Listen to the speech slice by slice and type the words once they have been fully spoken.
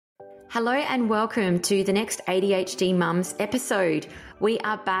Hello and welcome to the next ADHD Mums episode. We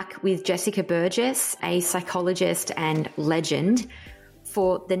are back with Jessica Burgess, a psychologist and legend,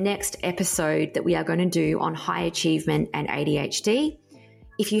 for the next episode that we are going to do on high achievement and ADHD.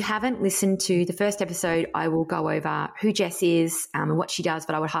 If you haven't listened to the first episode, I will go over who Jess is and what she does,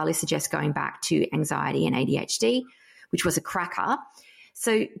 but I would highly suggest going back to anxiety and ADHD, which was a cracker.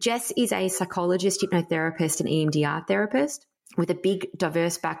 So Jess is a psychologist, hypnotherapist and EMDR therapist with a big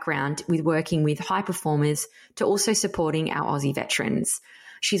diverse background with working with high performers to also supporting our Aussie veterans.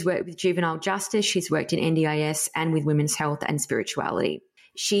 She's worked with juvenile justice, she's worked in NDIS and with women's health and spirituality.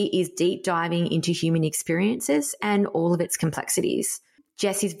 She is deep diving into human experiences and all of its complexities.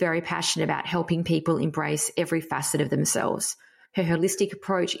 Jess is very passionate about helping people embrace every facet of themselves. Her holistic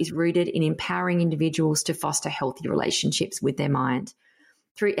approach is rooted in empowering individuals to foster healthy relationships with their mind.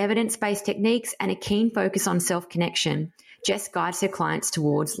 Through evidence-based techniques and a keen focus on self-connection, Jess guides her clients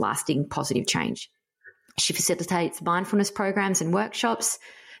towards lasting positive change. She facilitates mindfulness programs and workshops.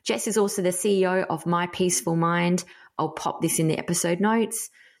 Jess is also the CEO of My Peaceful Mind. I'll pop this in the episode notes.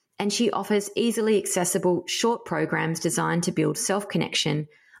 And she offers easily accessible short programs designed to build self-connection,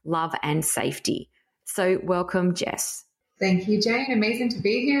 love and safety. So welcome, Jess. Thank you, Jane. Amazing to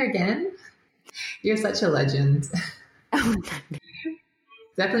be here again. You're such a legend.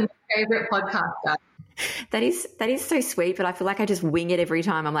 Definitely my favorite podcaster. That is so sweet, but I feel like I just wing it every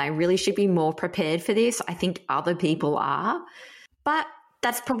time. I'm like, I really should be more prepared for this. I think other people are, but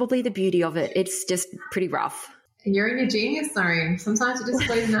that's probably the beauty of it. It's just pretty rough. And you're in your genius zone. Sometimes it just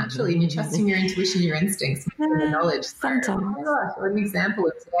flows naturally and you're trusting your intuition, your instincts, your knowledge. Sometimes. Oh my gosh, what an example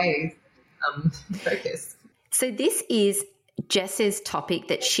of today's focus. So this is Jess's topic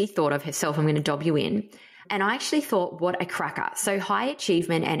that she thought of herself. I'm going to dob you in. And I actually thought, what a cracker. So high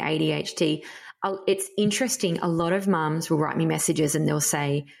achievement and ADHD, it's interesting. A lot of mums will write me messages and they'll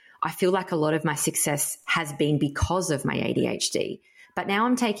say, I feel like a lot of my success has been because of my ADHD, but now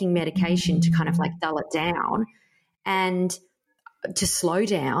I'm taking medication to kind of like dull it down and to slow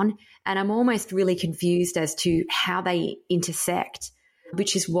down. And I'm almost really confused as to how they intersect,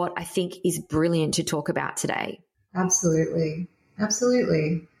 which is what I think is brilliant to talk about today. Absolutely.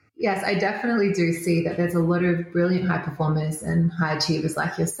 Absolutely. Yes, I definitely do see that there's a lot of brilliant high performers and high achievers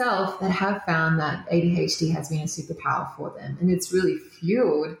like yourself that have found that ADHD has been a superpower for them. And it's really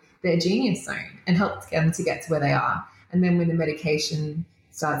fueled their genius zone and helped them to get to where they are. And then when the medication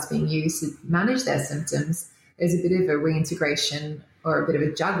starts being used to manage their symptoms, there's a bit of a reintegration or a bit of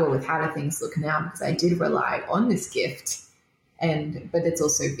a juggle with how do things look now, because I did rely on this gift, but it's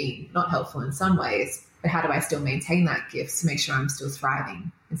also been not helpful in some ways. But how do I still maintain that gift to make sure I'm still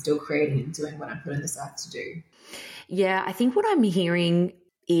thriving and still creating and doing what I'm put on this earth to do? Yeah, I think what I'm hearing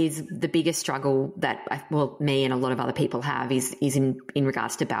is the biggest struggle that, me and a lot of other people have is in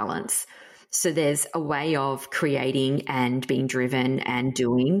regards to balance. So there's a way of creating and being driven and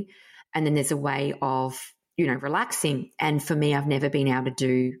doing, and then there's a way of, relaxing. And for me, I've never been able to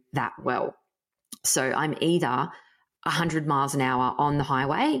do that well. So I'm either 100 miles an hour on the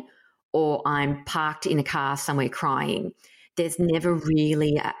highway or I'm parked in a car somewhere crying. There's never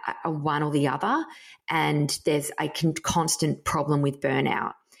really a one or the other, and there's a constant problem with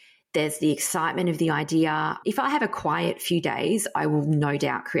burnout. There's the excitement of the idea. If I have a quiet few days, I will no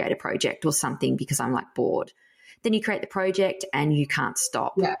doubt create a project or something because I'm like bored. Then you create the project and you can't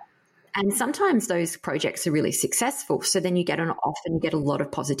stop. Yeah. And sometimes those projects are really successful. So then you get often you get a lot of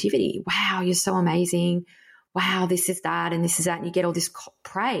positivity. Wow, you're so amazing. Wow, this is that and this is that. And you get all this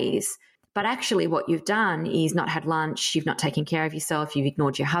praise. But actually what you've done is not had lunch. You've not taken care of yourself. You've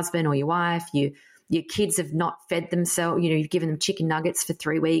ignored your husband or your wife. Your kids have not fed themselves. You've given them chicken nuggets for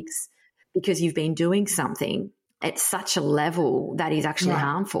 3 weeks because you've been doing something at such a level that is actually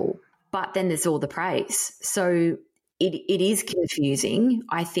harmful. But then there's all the praise. So it is confusing,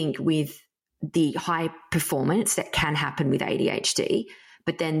 I think, with the high performance that can happen with ADHD.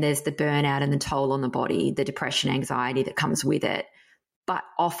 But then there's the burnout and the toll on the body, the depression, anxiety that comes with it. But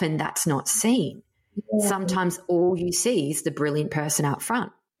often that's not seen. Yeah. Sometimes all you see is the brilliant person out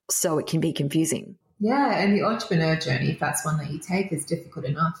front. So it can be confusing. Yeah, and the entrepreneur journey, if that's one that you take, is difficult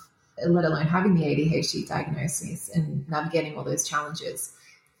enough, let alone having the ADHD diagnosis and navigating all those challenges.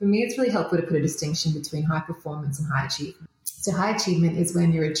 For me, it's really helpful to put a distinction between high performance and high achievement. So high achievement is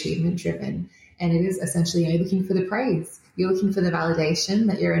when you're achievement driven, and it is essentially you're looking for the praise. You're looking for the validation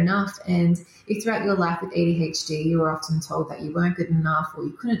that you're enough. And if throughout your life with ADHD, you were often told that you weren't good enough or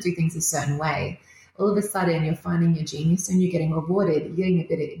you couldn't do things a certain way, all of a sudden you're finding your genius and you're getting rewarded. You're getting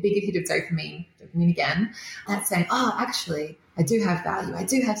a bigger hit of dopamine again. That's saying, oh, actually, I do have value. I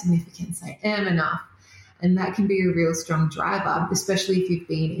do have significance. I am enough. And that can be a real strong driver, especially if you've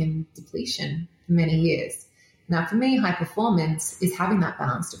been in depletion for many years. Now, for me, high performance is having that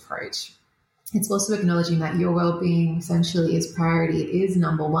balanced approach. It's also acknowledging that your well-being essentially is priority. It is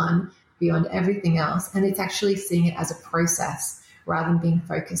number one beyond everything else. And it's actually seeing it as a process rather than being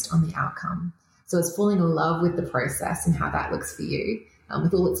focused on the outcome. So it's falling in love with the process and how that looks for you,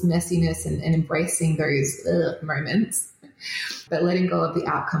 with all its messiness and embracing those moments, but letting go of the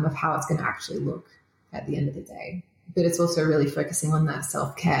outcome of how it's going to actually look at the end of the day. But it's also really focusing on that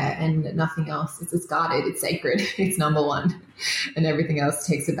self-care and nothing else. It's guarded, it's sacred, it's number one, and everything else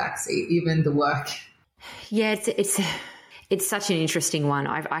takes a backseat, even the work. Yeah, it's such an interesting one.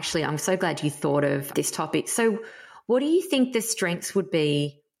 I'm so glad you thought of this topic. So what do you think the strengths would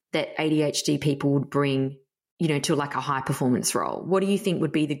be that ADHD people would bring, to like a high performance role? What do you think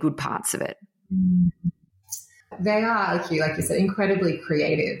would be the good parts of it? They are, like you said, incredibly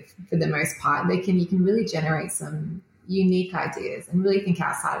creative for the most part. You can really generate some unique ideas and really think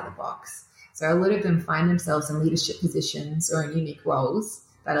outside of the box. So a lot of them find themselves in leadership positions or in unique roles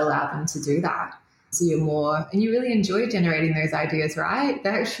that allow them to do that. So and you really enjoy generating those ideas, right?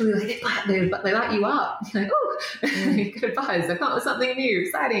 They're actually they light you up. You're like, oh, good buzz. I come up with something new,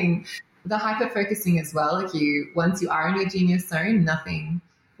 exciting. The hyper-focusing as well, once you are in your genius zone, nothing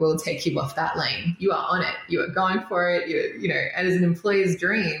will take you off that lane. You are on it. You are going for it. As an employee's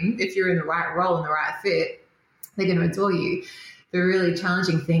dream, if you're in the right role and the right fit, they're going to adore you. The really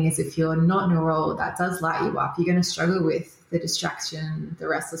challenging thing is if you're not in a role that does light you up, you're going to struggle with the distraction, the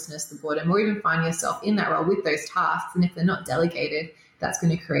restlessness, the boredom, or even find yourself in that role with those tasks. And if they're not delegated, that's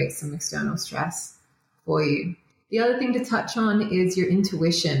going to create some external stress for you. The other thing to touch on is your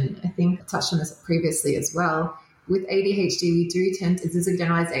intuition. I think I touched on this previously as well. With ADHD, this is a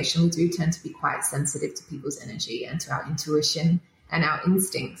generalization, we do tend to be quite sensitive to people's energy and to our intuition and our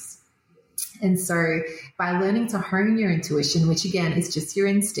instincts. And so by learning to hone your intuition, which again is just your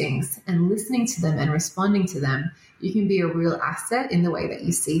instincts, and listening to them and responding to them, you can be a real asset in the way that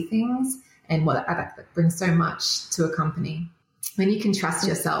you see things, and that brings so much to a company when you can trust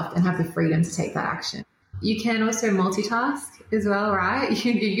yourself and have the freedom to take that action. You can also multitask as well, right?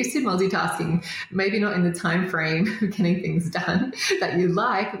 You're used to multitasking, maybe not in the time frame of getting things done that you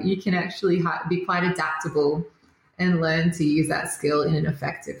like, but you can actually be quite adaptable and learn to use that skill in an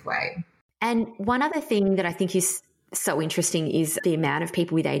effective way. And one other thing that I think is so interesting is the amount of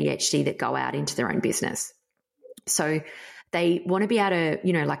people with ADHD that go out into their own business. So they want to be able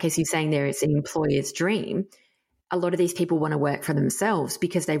to, like as you're saying there, it's an employer's dream. A lot of these people want to work for themselves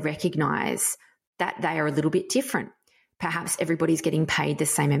because they recognize that they are a little bit different. Perhaps everybody's getting paid the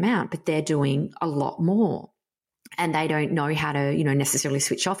same amount, but they're doing a lot more. And they don't know how to, necessarily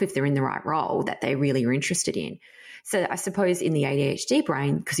switch off if they're in the right role that they really are interested in. So I suppose in the ADHD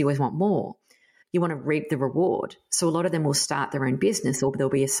brain, because you always want more, you want to reap the reward. So a lot of them will start their own business, or they'll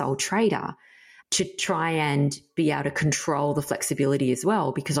be a sole trader to try and be able to control the flexibility as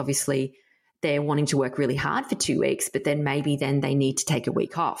well, because obviously they're wanting to work really hard for 2 weeks, but then maybe they need to take a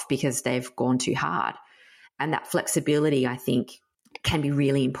week off because they've gone too hard. And that flexibility, I think, can be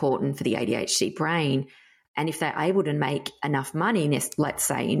really important for the ADHD brain. And if they're able to make enough money, let's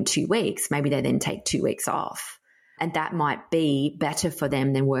say in 2 weeks, maybe they then take 2 weeks off. And that might be better for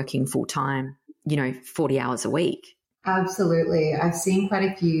them than working full time, 40 hours a week. Absolutely. I've seen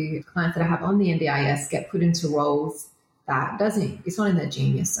quite a few clients that I have on the NDIS get put into roles that it's not in their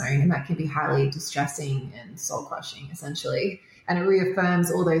genius zone, and that can be highly distressing and soul crushing essentially. And it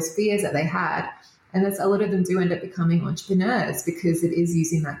reaffirms all those fears that they had. And a lot of them do end up becoming entrepreneurs because it is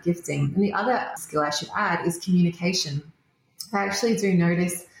using that gifting. And the other skill I should add is communication. I actually do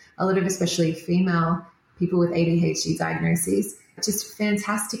notice a lot of, especially female people with ADHD diagnoses, just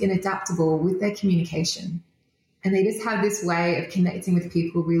fantastic and adaptable with their communication. And they just have this way of connecting with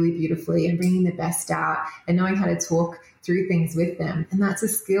people really beautifully and bringing the best out and knowing how to talk through things with them. And that's a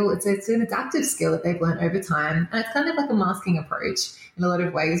skill. It's an adaptive skill that they've learned over time. And it's kind of like a masking approach. In a lot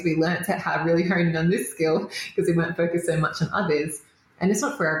of ways, we learned to have really honed on this skill because we weren't focused so much on others. And it's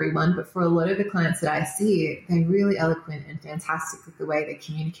not for everyone, but for a lot of the clients that I see, they're really eloquent and fantastic with the way they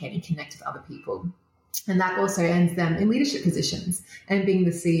communicate and connect with other people. And that also ends them in leadership positions and being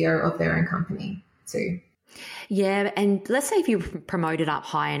the CEO of their own company too. Yeah. And let's say if you promoted up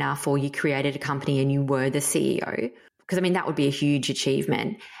high enough or you created a company and you were the CEO, because that would be a huge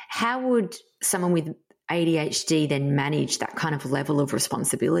achievement. How would someone with ADHD then manage that kind of level of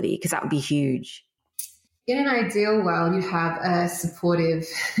responsibility? Because that would be huge. In an ideal world, you have a supportive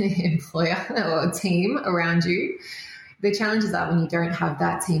employer or team around you. The challenges are when you don't have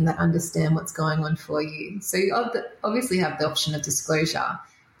that team that understand what's going on for you. So you obviously have the option of disclosure,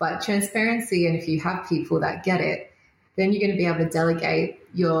 But transparency, and if you have people that get it, then you're going to be able to delegate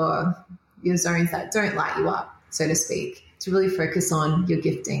your zones that don't light you up, so to speak, to really focus on your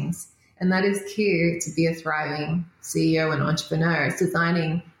giftings. And that is key to be a thriving CEO and entrepreneur. It's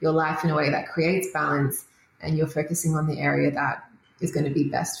designing your life in a way that creates balance, and you're focusing on the area that is going to be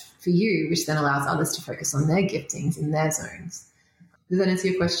best for you, which then allows others to focus on their giftings in their zones. Does that answer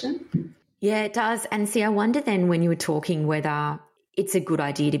your question? Yeah, it does. And see, I wonder then when you were talking whether it's a good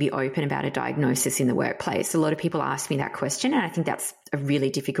idea to be open about a diagnosis in the workplace. A lot of people ask me that question, and I think that's a really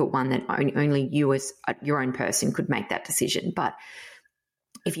difficult one that only you as your own person could make that decision. But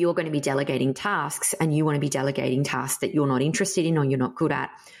if you're going to be delegating tasks and you want to be delegating tasks that you're not interested in or you're not good at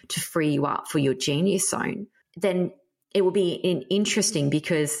to free you up for your genius zone, then it will be interesting,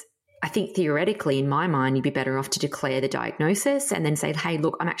 because I think theoretically in my mind, you'd be better off to declare the diagnosis and then say, hey,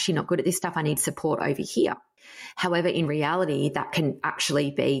 look, I'm actually not good at this stuff. I need support over here. However, in reality, that can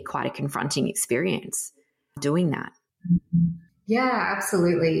actually be quite a confronting experience doing that. Yeah,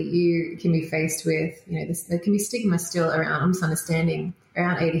 absolutely. You can be faced with, there can be stigma still around misunderstanding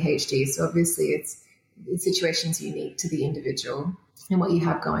around ADHD. So obviously it's situations unique to the individual and what you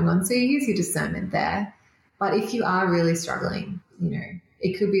have going on. So you use your discernment there. But if you are really struggling,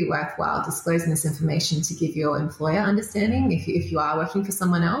 it could be worthwhile disclosing this information to give your employer understanding if you are working for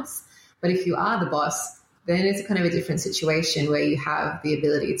someone else. But if you are the boss, then it's kind of a different situation where you have the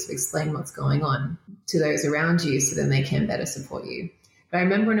ability to explain what's going on to those around you so then they can better support you. But I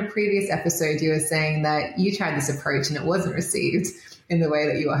remember in a previous episode, you were saying that you tried this approach and it wasn't received in the way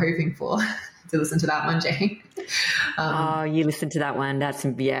that you were hoping for. To listen to that one, Jane. You listened to that one.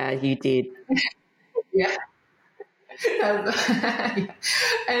 You did. Yeah.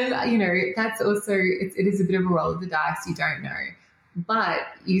 And, that's also, it is a bit of a roll of the dice. You don't know. But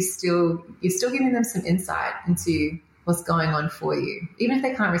you're still giving them some insight into what's going on for you, even if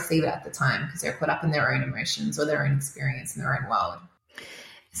they can't receive it at the time because they're caught up in their own emotions or their own experience in their own world.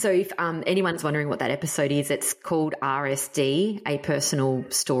 So if anyone's wondering what that episode is, it's called RSD, a personal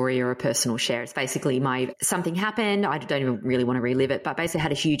story or a personal share. It's basically something happened. I don't even really want to relive it, but basically I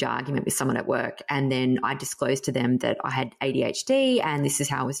had a huge argument with someone at work, and then I disclosed to them that I had ADHD and this is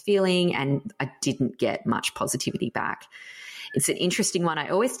how I was feeling, and I didn't get much positivity back. It's an interesting one. I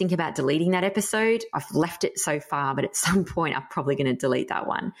always think about deleting that episode. I've left it so far, but at some point I'm probably going to delete that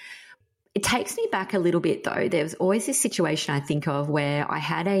one. It takes me back a little bit though. There was always this situation I think of where I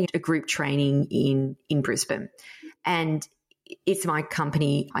had a group training in Brisbane, and it's my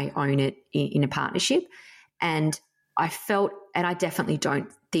company. I own it in a partnership, and I felt, and I definitely don't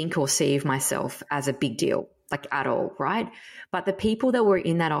think or see of myself as a big deal, like at all, right? But the people that were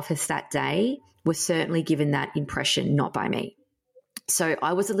in that office that day were certainly given that impression, not by me. So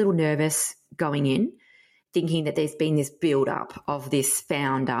I was a little nervous going in, thinking that there's been this build up of this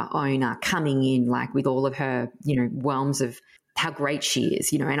founder, owner coming in like with all of her, realms of how great she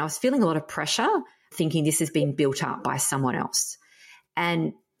is, and I was feeling a lot of pressure thinking this has been built up by someone else.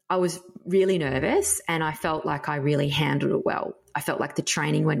 And I was really nervous, and I felt like I really handled it well. I felt like the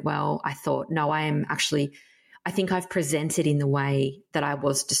training went well. I thought, no, I think I've presented in the way that I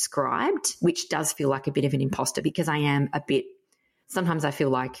was described, which does feel like a bit of an imposter because I am sometimes I feel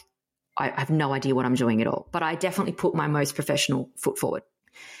like I have no idea what I'm doing at all, but I definitely put my most professional foot forward.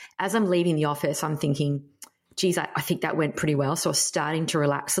 As I'm leaving the office, I'm thinking, geez, I think that went pretty well. So I was starting to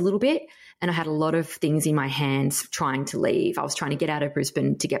relax a little bit, and I had a lot of things in my hands trying to leave. I was trying to get out of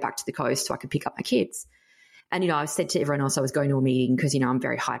Brisbane to get back to the coast so I could pick up my kids. And, I said to everyone else I was going to a meeting because, I'm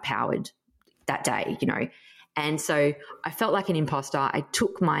very high powered that day, And so I felt like an imposter. I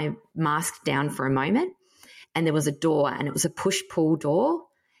took my mask down for a moment, and there was a door, and it was a push-pull door.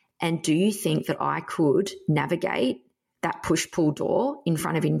 And do you think that I could navigate that push-pull door in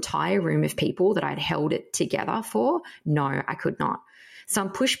front of an entire room of people that I'd held it together for? No, I could not. So I'm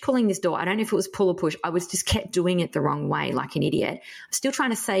push-pulling this door. I don't know if it was pull or push. I was just kept doing it the wrong way like an idiot. I was still trying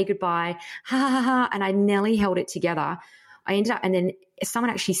to say goodbye, ha, ha, ha, and I nearly held it together. I ended up, and then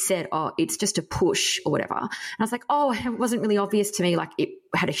someone actually said, oh, it's just a push or whatever. And I was like, oh, it wasn't really obvious to me. Like it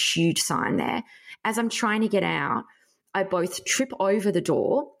had a huge sign there. As I'm trying to get out, I both trip over the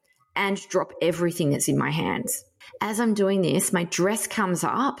door and drop everything that's in my hands. As I'm doing this, my dress comes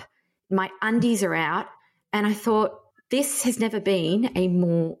up, my undies are out, and I thought, this has never been a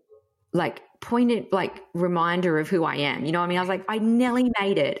more poignant reminder of who I am. You know what I mean? I was like, I nearly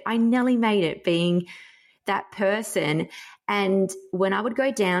made it being that person. And when I would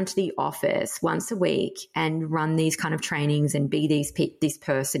go down to the office once a week and run these kind of trainings and be this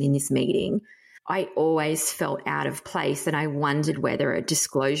person in this meeting, I always felt out of place, and I wondered whether a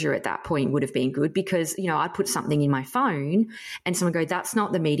disclosure at that point would have been good because, I'd put something in my phone and someone go, that's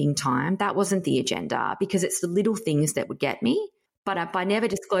not the meeting time. That wasn't the agenda, because it's the little things that would get me. But by never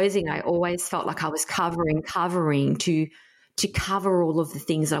disclosing, I always felt like I was covering to cover all of the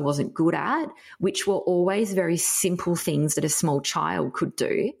things I wasn't good at, which were always very simple things that a small child could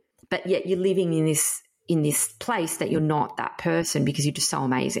do. But yet you're living in this place that you're not that person because you're just so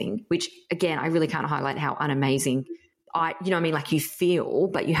amazing, which again, I really can't highlight how unamazing like you feel,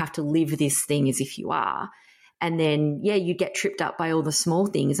 but you have to live this thing as if you are. And then, you get tripped up by all the small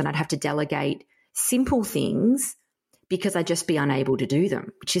things, and I'd have to delegate simple things because I'd just be unable to do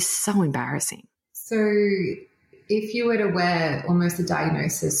them, which is so embarrassing. So if you were to wear almost a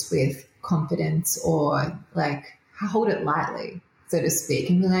diagnosis with confidence or like hold it lightly, so to speak,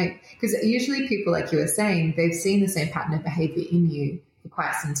 and be like, because usually people, like you were saying, they've seen the same pattern of behavior in you for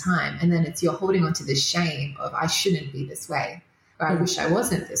quite some time. And then you're holding on to this shame of I shouldn't be this way, or I wish I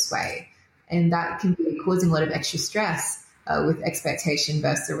wasn't this way. And that can be causing a lot of extra stress with expectation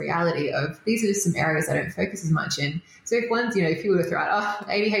versus the reality of these are just some areas I don't focus as much in. So if you were to throw out,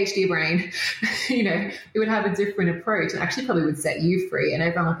 ADHD brain, it would have a different approach and actually probably would set you free. And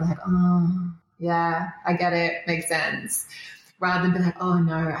everyone would be like, oh, yeah, I get it. Makes sense. Rather than be like, oh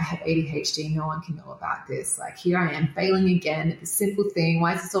no, I have ADHD. No one can know about this. Like, here I am failing again at this simple thing.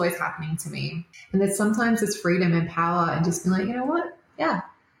 Why is this always happening to me? And then sometimes it's freedom and power and just be like, you know what? Yeah,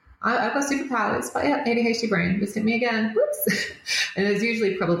 I've got superpowers, but yeah, ADHD brain, just hit me again. Whoops. And there's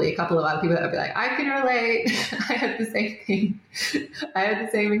usually probably a couple of other people that would be like, I can relate. I had the same thing. I had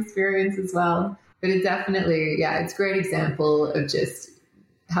the same experience as well. But it definitely, it's a great example of just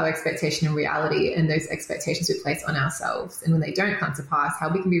how expectation and reality and those expectations we place on ourselves, and when they don't come to pass,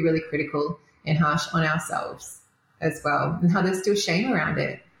 how we can be really critical and harsh on ourselves as well, and how there's still shame around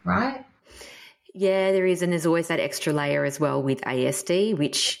it, right? Yeah, there is. And there's always that extra layer as well with ASD,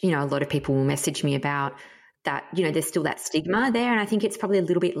 which, a lot of people will message me about that, there's still that stigma there. And I think it's probably a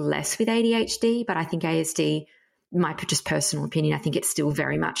little bit less with ADHD, but I think ASD, my just personal opinion, I think it's still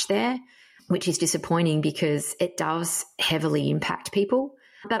very much there, which is disappointing because it does heavily impact people.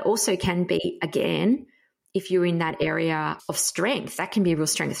 But also can be, again, if you're in that area of strength, that can be a real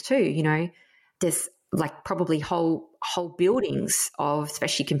strength too. There's like probably whole buildings of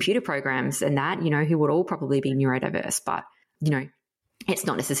especially computer programs and that, who would all probably be neurodiverse, but, it's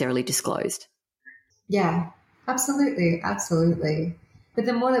not necessarily disclosed. Yeah, absolutely. Absolutely. But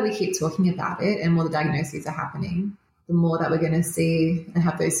the more that we keep talking about it and more the diagnoses are happening, the more that we're going to see and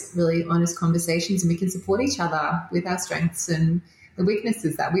have those really honest conversations, and we can support each other with our strengths and the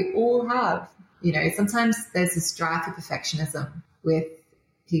weaknesses that we all have. Sometimes there's this drive for perfectionism with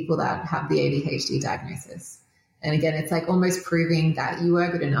people that have the ADHD diagnosis. And again, it's like almost proving that you were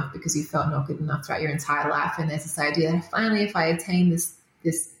good enough because you felt not good enough throughout your entire life. And there's this idea that finally, if I attain this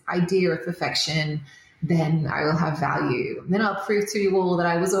idea of perfection, then I will have value. And then I'll prove to you all that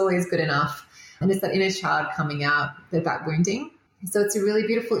I was always good enough. And it's that inner child coming out, that wounding. So it's a really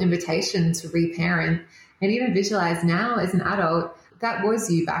beautiful invitation to reparent and even visualize now as an adult, that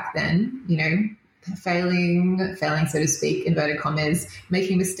was you back then, failing, so to speak, inverted commas,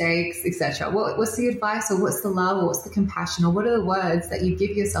 making mistakes, etc. What's the advice, or what's the love, or what's the compassion, or what are the words that you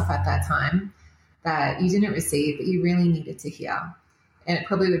give yourself at that time that you didn't receive, but you really needed to hear? And it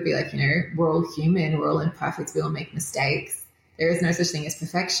probably would be like, we're all human, we're all imperfect, we all make mistakes. There is no such thing as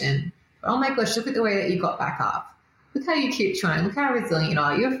perfection. But oh my gosh, look at the way that you got back up. Look how you keep trying. Look how resilient you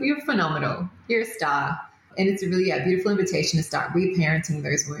are. You're phenomenal. You're a star. And it's a really beautiful invitation to start reparenting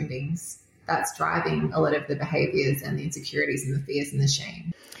those woundings. That's driving a lot of the behaviors and the insecurities and the fears and the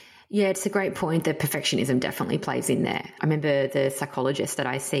shame. Yeah, it's a great point that perfectionism definitely plays in there. I remember the psychologist that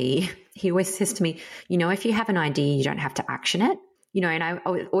I see, he always says to me, if you have an idea, you don't have to action it. And I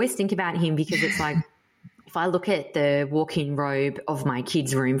always think about him because it's like, if I look at the walk-in robe of my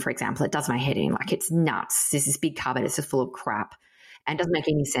kids' room, for example, it does my head in. Like, it's nuts. There's this big cupboard. It's just full of crap and doesn't make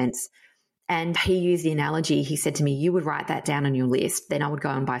any sense. And he used the analogy. He said to me, you would write that down on your list. Then I would go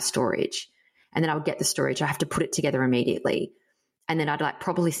and buy storage. And then I would get the storage. I have to put it together immediately. And then I'd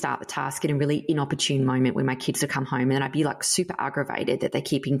probably start the task at a really inopportune moment when my kids would come home. And then I'd be super aggravated that they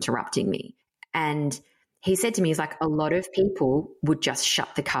keep interrupting me. And he said to me, he's like, a lot of people would just shut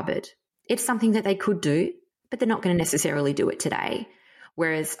the cupboard. It's something that they could do, but they're not going to necessarily do it today.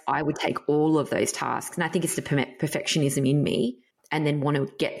 Whereas I would take all of those tasks, and I think it's the perfectionism in me, and then want to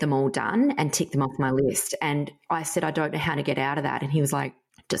get them all done and tick them off my list. And I said, I don't know how to get out of that. And he was like,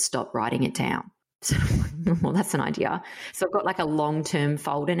 just stop writing it down. So, well, that's an idea. So I've got a long-term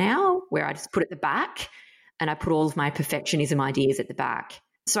folder now where I just put at the back, and I put all of my perfectionism ideas at the back.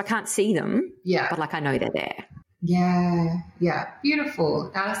 So I can't see them, Yeah. but like I know they're there. Yeah. Yeah.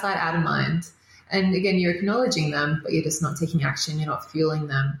 Beautiful. Out of sight, out of mind. And again, you're acknowledging them, but you're just not taking action. You're not fueling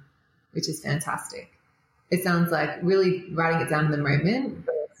them, which is fantastic. It sounds like really writing it down in the moment.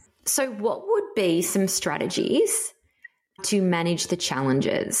 So what would be some strategies to manage the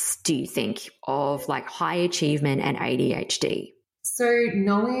challenges, do you think, of like high achievement and ADHD? So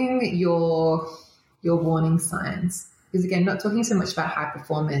knowing your warning signs, because again, not talking so much about high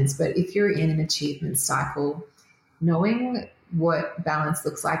performance, but if you're in an achievement cycle, knowing what balance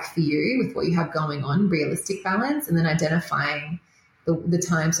looks like for you with what you have going on, realistic balance, and then identifying the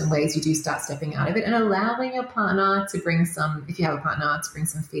times and ways you do start stepping out of it, and allowing your partner to bring some, if you have a partner, to bring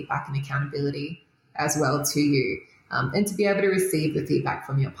some feedback and accountability as well to you, and to be able to receive the feedback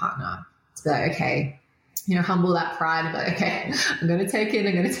from your partner. To be like, okay, humble that pride and be like, okay, I'm going to take it,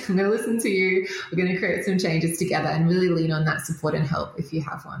 I'm going to listen to you, we're going to create some changes together, and really lean on that support and help if you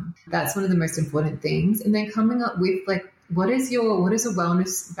have one. That's one of the most important things. And then coming up with like, what does a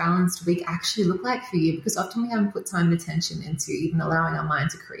wellness balanced week actually look like for you? Because often we haven't put time and attention into even allowing our mind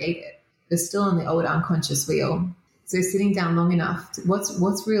to create it. We're still on the old unconscious wheel. So sitting down long enough,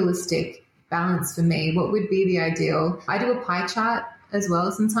 what's realistic balance for me? What would be the ideal? I do a pie chart as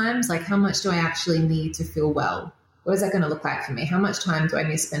well sometimes, like how much do I actually need to feel well? What is that going to look like for me? How much time do I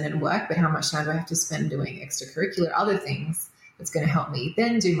need to spend in work, but how much time do I have to spend doing extracurricular other things that's going to help me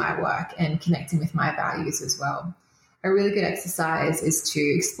then do my work and connecting with my values as well? A really good exercise is to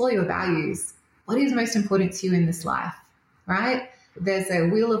explore your values. What is most important to you in this life, right? There's a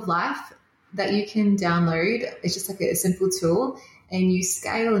wheel of life that you can download. It's just like a simple tool, and you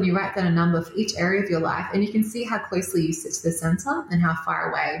scale and you write down a number for each area of your life, and you can see how closely you sit to the center and how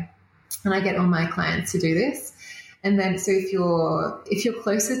far away. And I get all my clients to do this. And then, so if you're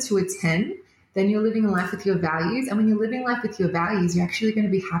closer to a 10, then you're living a life with your values. And when you're living life with your values, you're actually going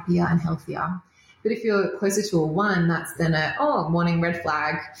to be happier and healthier. But if you're closer to a 1, that's then warning, red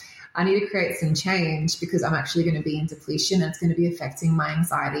flag. I need to create some change because I'm actually going to be in depletion, and it's going to be affecting my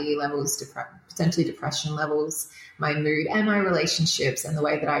anxiety levels, potentially depression levels, my mood, and my relationships, and the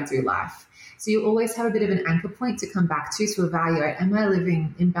way that I do life. So you always have a bit of an anchor point to come back to evaluate, am I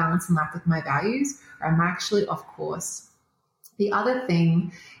living in balance in life with my values, or am I actually off course? The other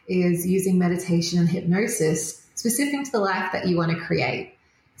thing is using meditation and hypnosis specific to the life that you want to create.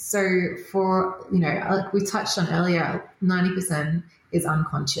 So for, like we touched on earlier, 90% is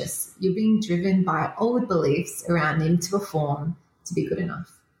unconscious. You're being driven by old beliefs around needing to perform to be good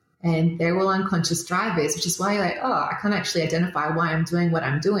enough. And they're all unconscious drivers, which is why you're like, I can't actually identify why I'm doing what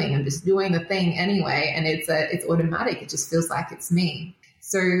I'm doing. I'm just doing the thing anyway. And it's automatic. It just feels like it's me.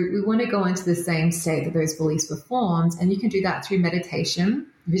 So we want to go into the same state that those beliefs were formed. And you can do that through meditation,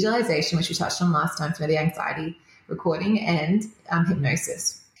 visualization, which we touched on last time, through the anxiety recording, and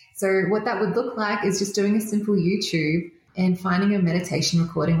hypnosis. So what that would look like is just doing a simple YouTube and finding a meditation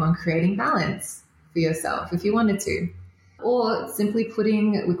recording on creating balance for yourself if you wanted to. Or simply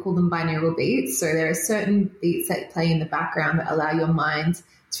putting, we call them binaural beats. So there are certain beats that play in the background that allow your mind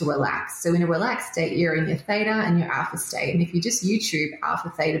to relax. So in a relaxed state, you're in your theta and your alpha state. And if you just YouTube alpha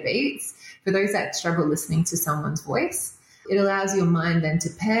theta beats, for those that struggle listening to someone's voice, it allows your mind then to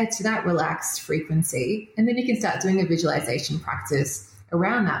pair to that relaxed frequency. And then you can start doing a visualization practice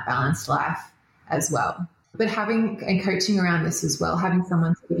around that balanced life as well. But having and coaching around this as well, having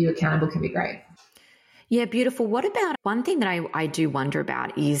someone to keep you accountable can be great. Yeah, beautiful. What about one thing that I do wonder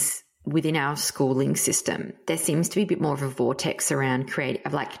about is within our schooling system, there seems to be a bit more of a vortex around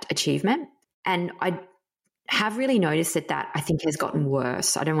creative, like achievement. And I have really noticed that I think has gotten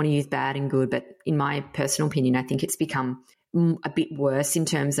worse. I don't want to use bad and good, but in my personal opinion, I think it's become a bit worse in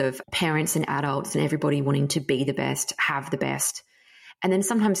terms of parents and adults and everybody wanting to be the best, have the best. And then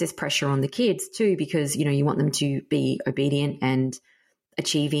sometimes there's pressure on the kids too, because, you want them to be obedient and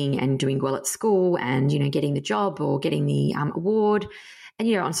achieving and doing well at school and, getting the job or getting the award.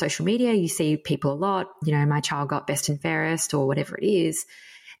 And, on social media, you see people a lot, my child got best and fairest or whatever it is.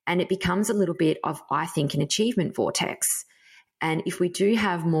 And it becomes a little bit of, I think, an achievement vortex. And if we do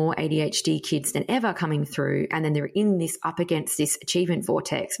have more ADHD kids than ever coming through, and then they're up against this achievement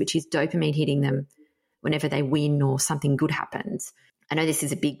vortex, which is dopamine hitting them whenever they win or something good happens. I know this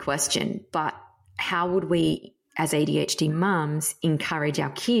is a big question, but how would we as ADHD mums encourage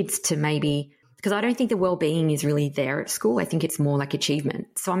our kids to maybe, because I don't think the well-being is really there at school. I think it's more like achievement.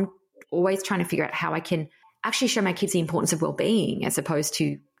 So I'm always trying to figure out how I can actually show my kids the importance of well-being as opposed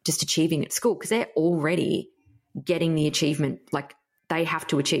to just achieving at school, because they're already getting the achievement, like they have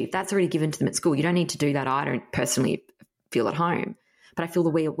to achieve. That's already given to them at school. You don't need to do that. I don't personally feel at home, but I feel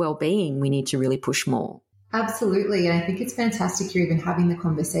the well-being we need to really push more. Absolutely. And I think it's fantastic you're even having the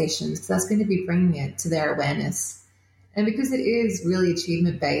conversations because that's going to be bringing it to their awareness. And because it is really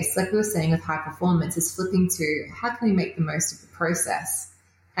achievement based, like we were saying with high performance, is flipping to how can we make the most of the process?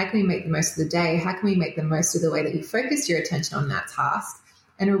 How can we make the most of the day? How can we make the most of the way that you focus your attention on that task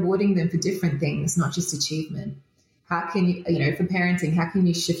and rewarding them for different things, not just achievement? How can you, for parenting, how can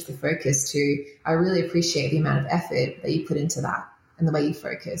you shift the focus to, I really appreciate the amount of effort that you put into that and the way you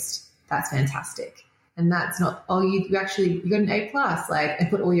focused. That's fantastic. And that's not, you got an A plus, like, and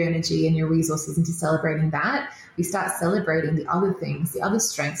put all your energy and your resources into celebrating that. We start celebrating the other things, the other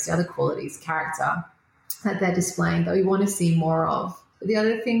strengths, the other qualities, character that they're displaying that we want to see more of. But the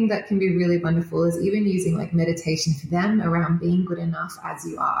other thing that can be really wonderful is even using like meditation for them around being good enough as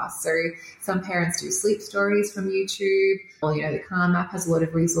you are. So some parents do sleep stories from YouTube, or, the Calm app has a lot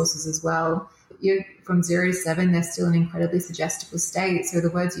of resources as well. From 0 to 7, they're still in an incredibly suggestible state. So the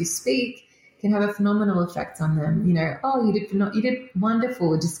words you speak can have a phenomenal effect on them. You did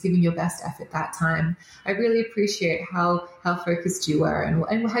wonderful, just giving your best effort that time. I really appreciate how focused you were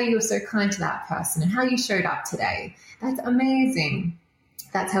and how you were so kind to that person and how you showed up today. That's amazing.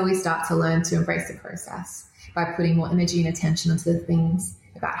 That's how we start to learn to embrace the process, by putting more energy and attention into the things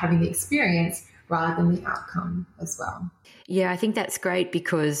about having the experience rather than the outcome as well. Yeah, I think that's great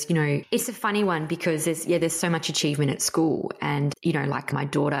because, it's a funny one because there's so much achievement at school. And, like my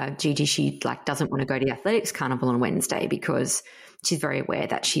daughter, Gigi, she doesn't want to go to the athletics carnival on Wednesday because she's very aware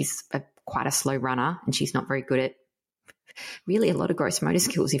that she's quite a slow runner and she's not very good at really a lot of gross motor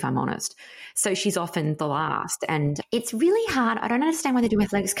skills, if I'm honest. So she's often the last. And it's really hard. I don't understand why they do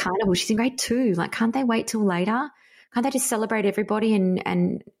athletics carnival. She's in grade 2. Like, can't they wait till later? Can't they just celebrate everybody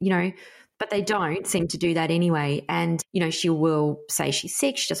and but they don't seem to do that anyway. And, she will say she's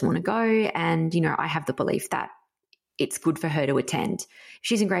sick, she doesn't want to go. And, I have the belief that it's good for her to attend. If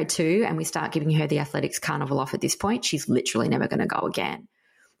she's in grade 2 and we start giving her the athletics carnival off at this point, she's literally never going to go again.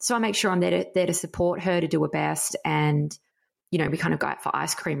 So I make sure I'm there to support her, to do her best. And, we kind of go out for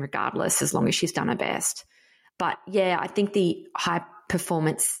ice cream regardless, as long as she's done her best. But yeah, I think the high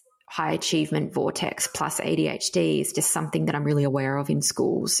performance, high achievement vortex plus ADHD is just something that I'm really aware of in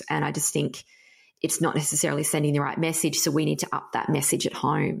schools. And I just think it's not necessarily sending the right message. So we need to up that message at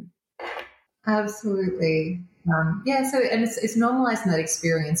home. Absolutely. And it's normalizing that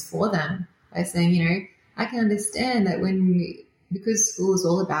experience for them by saying, I can understand that because school is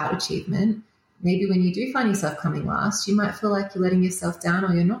all about achievement, maybe when you do find yourself coming last, you might feel like you're letting yourself down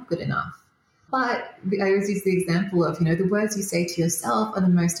or you're not good enough. But I always use the example of, the words you say to yourself are the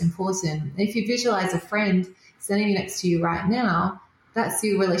most important. If you visualize a friend standing next to you right now, that's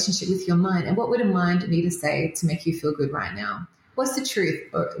your relationship with your mind. And what would a mind need to say to make you feel good right now? What's the truth?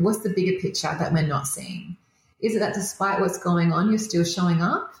 Or what's the bigger picture that we're not seeing? Is it that despite what's going on, you're still showing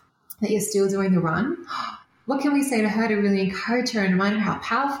up, that you're still doing the run? What can we say to her to really encourage her and remind her how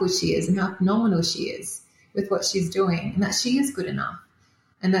powerful she is and how phenomenal she is with what she's doing and that she is good enough?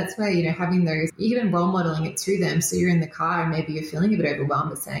 And that's where, having those, even role modeling it to them. So you're in the car and maybe you're feeling a bit overwhelmed,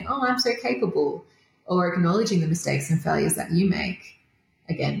 but saying, oh, I'm so capable, or acknowledging the mistakes and failures that you make.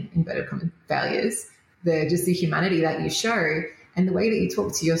 Again, inverted commas, failures, just the humanity that you show and the way that you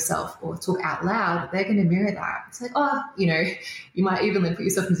talk to yourself or talk out loud, they're going to mirror that. It's like, you might even put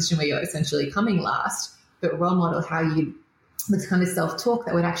yourself in a position where you're essentially coming last, but role model how you, this kind of self-talk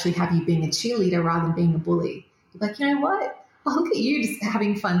that would actually have you being a cheerleader rather than being a bully. You're like, you know what? Oh, look at you just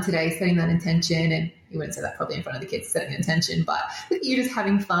having fun today, setting that intention. And you wouldn't say that probably in front of the kids, setting an intention, but look at you just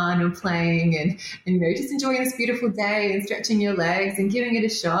having fun and playing and just enjoying this beautiful day and stretching your legs and giving it a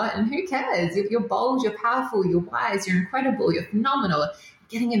shot. And who cares? You're bold, you're powerful, you're wise, you're incredible, you're phenomenal.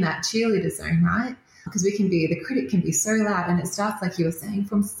 Getting in that cheerleader zone, right? Because the critic can be so loud, and it starts, like you were saying,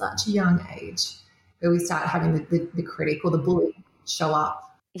 from such a young age, where we start having the critic or the bully show up.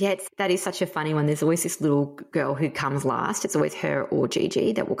 Yeah, that is such a funny one. There's always this little girl who comes last. It's always her or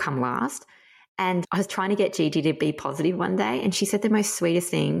Gigi that will come last. And I was trying to get Gigi to be positive one day, and she said the most sweetest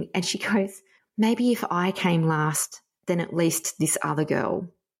thing. And she goes, maybe if I came last, then at least this other girl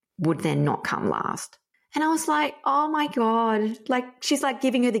would then not come last. And I was like, oh my God, she's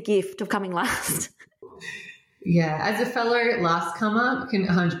giving her the gift of coming last. Yeah, as a fellow last comer, can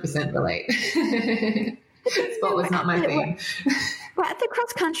 100% relate. Spot was not my thing. We're at the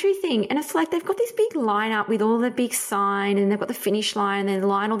cross-country thing, and it's they've got this big lineup with all the big sign, and they've got the finish line, and they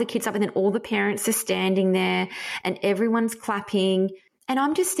line all the kids up, and then all the parents are standing there, and everyone's clapping. And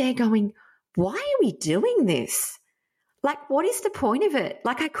I'm just there going, why are we doing this? What is the point of it?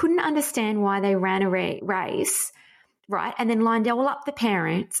 I couldn't understand why they ran a race, right, and then lined all up the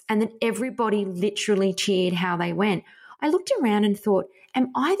parents, and then everybody literally cheered how they went. I looked around and thought,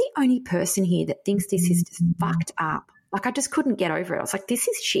 am I the only person here that thinks this is just fucked up? Like, I just couldn't get over it. I was like, this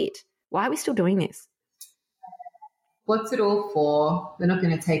is shit. Why are we still doing this? What's it all for? They're not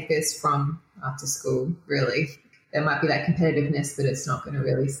going to take this from after school, really. There might be that competitiveness, but it's not going to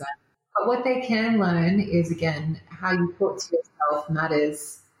really say. But what they can learn is, again, how you talk to yourself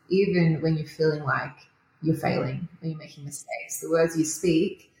matters, even when you're feeling like you're failing, when you're making mistakes. The words you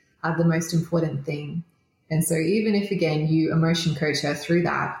speak are the most important thing. And so even if, again, you emotion coach her through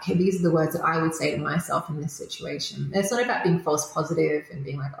that, okay, these are the words that I would say to myself in this situation. And it's not about being false positive and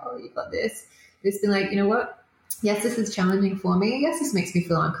being like, oh, you got this. It's been like, you know what? Yes, this is challenging for me. Yes, this makes me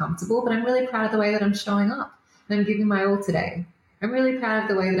feel uncomfortable, but I'm really proud of the way that I'm showing up and I'm giving my all today. I'm really proud of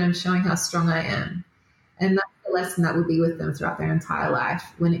the way that I'm showing how strong I am. And that's the lesson that will be with them throughout their entire life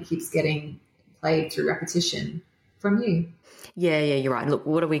when it keeps getting played through repetition from you. Yeah, you're right. Look,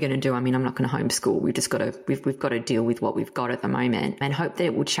 what are we going to do? I mean, I'm not going to homeschool. We've got to deal with what we've got at the moment and hope that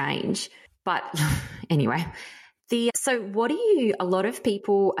it will change. But anyway, so a lot of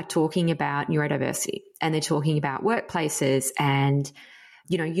people are talking about neurodiversity and they're talking about workplaces and,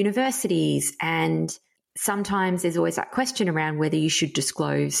 universities, and sometimes there's always that question around whether you should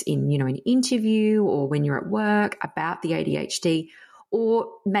disclose in, an interview or when you're at work about the ADHD. Or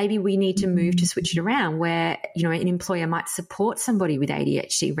maybe we need to move to switch it around where, an employer might support somebody with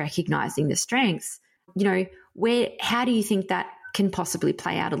ADHD, recognizing the strengths. How do you think that can possibly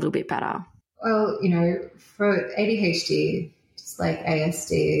play out a little bit better? Well, for ADHD, just like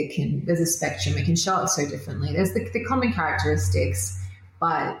ASD, there's a spectrum. It can show up so differently. There's the common characteristics,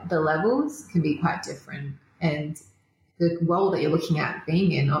 but the levels can be quite different. And the role that you're looking at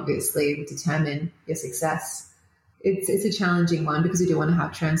being in, obviously, will determine your success. It's a challenging one because we do want to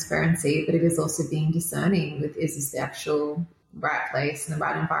have transparency, but it is also being discerning with, is this the actual right place and the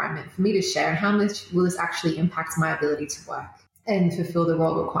right environment for me to share, and how much will this actually impact my ability to work and fulfill the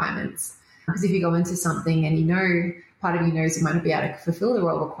role requirements? Because if you go into something and part of you knows you might not be able to fulfill the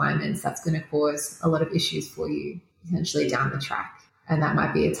role requirements, that's going to cause a lot of issues for you potentially down the track. And that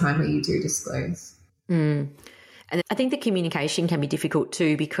might be a time where you do disclose. And I think the communication can be difficult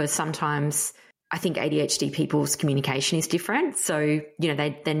too, because sometimes I think ADHD people's communication is different. So,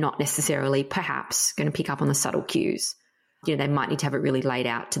 they're not necessarily perhaps going to pick up on the subtle cues. They might need to have it really laid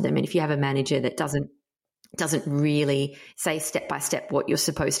out to them. And if you have a manager that doesn't really say step by step what you're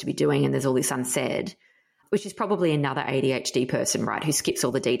supposed to be doing and there's all this unsaid, which is probably another ADHD person, right, who skips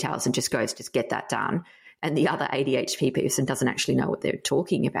all the details and just goes, just get that done. And the other ADHD person doesn't actually know what they're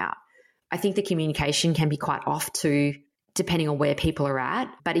talking about. I think the communication can be quite off too, depending on where people are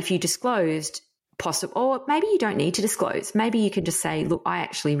at. But if you disclosed, or maybe you don't need to disclose. Maybe you can just say, look, I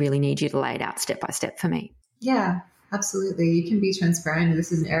actually really need you to lay it out step by step for me. Yeah, absolutely. You can be transparent.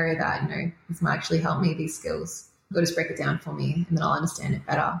 This is an area that, this might actually help me, these skills. Go just break it down for me and then I'll understand it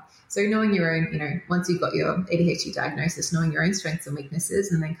better. So knowing your own, once you've got your ADHD diagnosis, knowing your own strengths and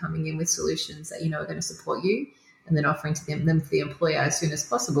weaknesses and then coming in with solutions that are going to support you and then offering to them to the employer as soon as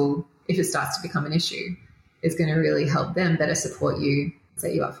possible if it starts to become an issue is going to really help them better support you,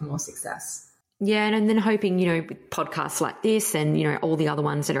 set you up for more success. Yeah, and then hoping, with podcasts like this and, all the other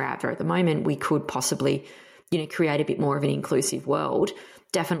ones that are out there at the moment, we could possibly, create a bit more of an inclusive world.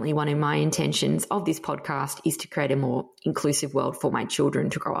 Definitely one of my intentions of this podcast is to create a more inclusive world for my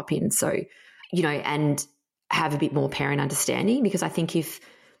children to grow up in. So, and have a bit more parent understanding, because I think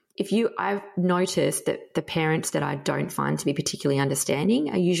I've noticed that the parents that I don't find to be particularly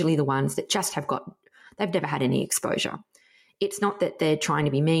understanding are usually the ones that just they've never had any exposure. It's not that they're trying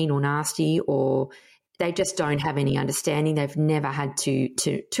to be mean or nasty, or they just don't have any understanding. They've never had to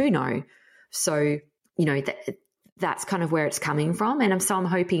know. So, that's kind of where it's coming from. And so I'm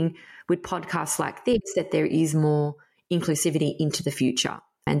hoping with podcasts like this that there is more inclusivity into the future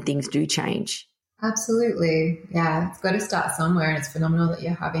and things do change. Absolutely. Yeah, it's got to start somewhere, and it's phenomenal that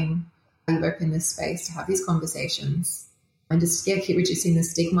you've opened this space to have these conversations and just keep reducing the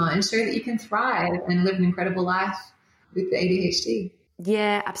stigma and show that you can thrive and live an incredible life with the ADHD.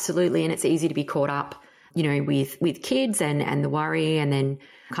 Yeah, absolutely. And it's easy to be caught up, with kids and the worry, and then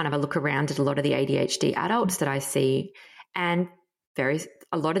kind of a look around at a lot of the ADHD adults that I see, and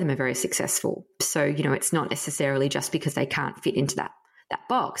a lot of them are very successful. So, it's not necessarily just because they can't fit into that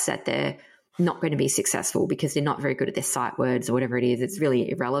box that they're not going to be successful because they're not very good at their sight words or whatever it is. It's really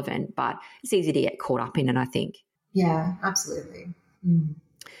irrelevant, but it's easy to get caught up in it, I think. Yeah, absolutely.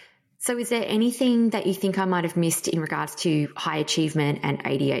 So is there anything that you think I might have missed in regards to high achievement and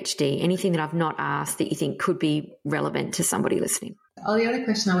ADHD? Anything that I've not asked that you think could be relevant to somebody listening? Oh, the other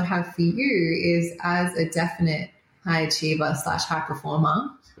question I would have for you is, as a definite high achiever / high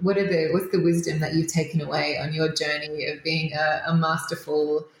performer, what's the wisdom that you've taken away on your journey of being a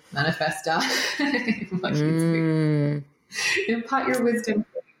masterful manifester? Impart your wisdom,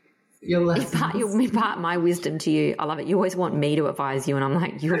 your lessons. Impart my wisdom to you. I love it. You always want me to advise you, and I'm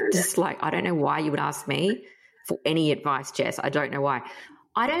like, you're just like, I don't know why you would ask me for any advice, Jess. I don't know why.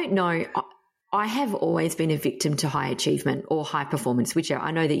 I don't know. I have always been a victim to high achievement or high performance, which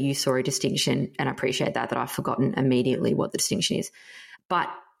I know that you saw a distinction, and I appreciate that I've forgotten immediately what the distinction is. But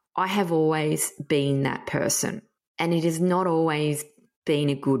I have always been that person, and it has not always been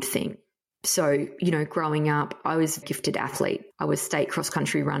a good thing. So, growing up, I was a gifted athlete. I was state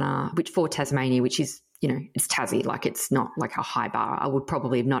cross-country runner, which for Tasmania, which is, it's Tassie, like it's not like a high bar. I would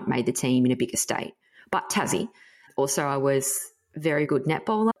probably have not made the team in a bigger state, but Tassie. Also, I was very good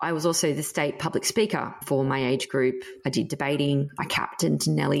netballer. I was also the state public speaker for my age group. I did debating. I captained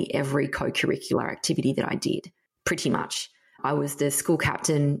nearly every co-curricular activity that I did, pretty much. I was the school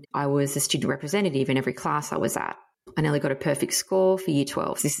captain. I was the student representative in every class I was at. I nearly got a perfect score for year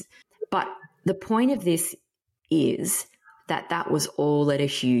 12. But the point of this is that was all at a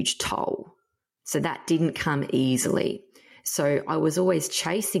huge toll. So that didn't come easily. So I was always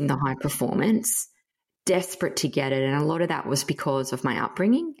chasing the high performance, desperate to get it. And a lot of that was because of my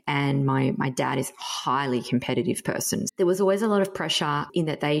upbringing, and my dad is a highly competitive person. There was always a lot of pressure in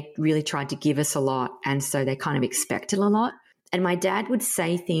that they really tried to give us a lot, and so they kind of expected a lot. And my dad would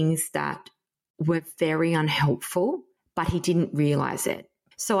say things that were very unhelpful, but he didn't realize it.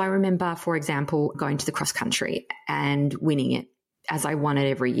 So I remember, for example, going to the cross country and winning it, as I won it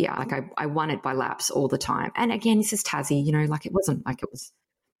every year. Like I won it by laps all the time. And again, this is Tassie, like it wasn't like it was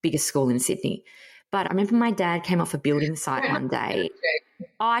biggest school in Sydney. But I remember my dad came off a building site one day.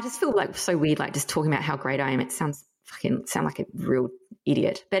 Oh, I just feel like so weird, like just talking about how great I am. It sound like a real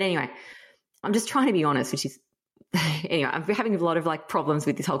idiot. But anyway, I'm just trying to be honest, which is, anyway, I'm having a lot of like problems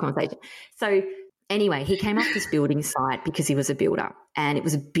with this whole conversation. So anyway, he came off this building site because he was a builder, and it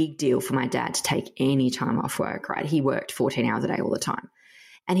was a big deal for my dad to take any time off work, right? He worked 14 hours a day all the time.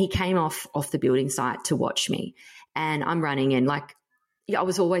 And he came off the building site to watch me, and I'm running, and like, I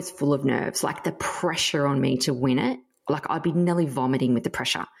was always full of nerves, like the pressure on me to win it. Like I'd be nearly vomiting with the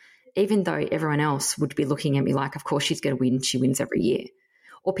pressure, even though everyone else would be looking at me like, of course she's going to win. She wins every year.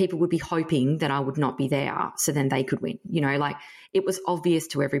 Or people would be hoping that I would not be there so then they could win. Like it was obvious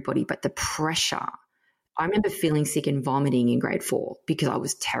to everybody, but the pressure, I remember feeling sick and vomiting in grade 4 because I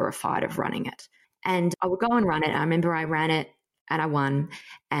was terrified of running it. And I would go and run it. I remember I ran it and I won,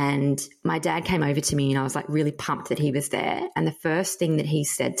 and my dad came over to me, and I was like really pumped that he was there. And the first thing that he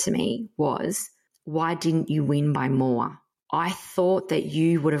said to me was, "Why didn't you win by more? I thought that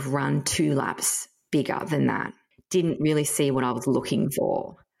you would have run 2 laps bigger than that." Didn't really see what I was looking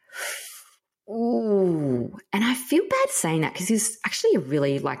for. Ooh. And I feel bad saying that because he's actually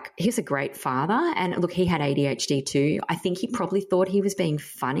he's a great father. And look, he had ADHD too. I think he probably thought he was being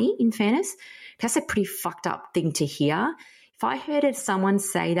funny, in fairness. That's a pretty fucked up thing to hear. If I heard someone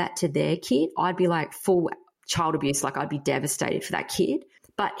say that to their kid, I'd be like full child abuse. Like I'd be devastated for that kid.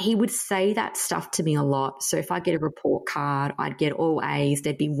 But he would say that stuff to me a lot. So if I get a report card, I'd get all A's,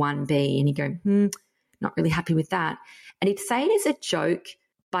 there'd be 1 B, and he'd go, not really happy with that. And he'd say it as a joke,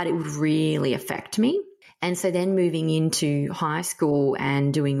 but it would really affect me. And so then moving into high school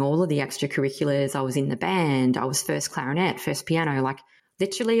and doing all of the extracurriculars, I was in the band, I was first clarinet, first piano, like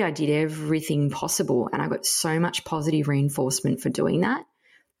literally I did everything possible, and I got so much positive reinforcement for doing that.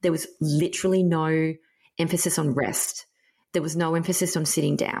 There was literally no emphasis on rest. There was no emphasis on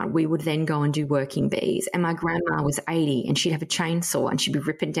sitting down. We would then go and do working bees. And my grandma was 80, and she'd have a chainsaw and she'd be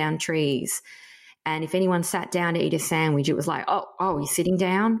ripping down trees. And if anyone sat down to eat a sandwich, it was like, oh, you're sitting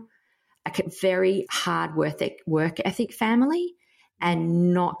down? A very hard work ethic family,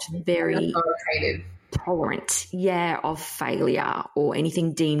 and not very tolerant, of failure or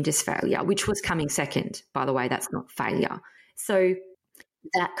anything deemed as failure, which was coming second, by the way. That's not failure. So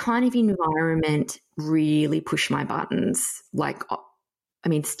that kind of environment really pushed my buttons.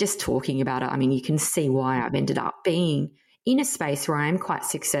 It's just talking about it. You can see why I've ended up being in a space where I am quite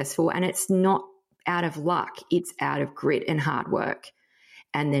successful, and it's not out of luck. It's out of grit and hard work,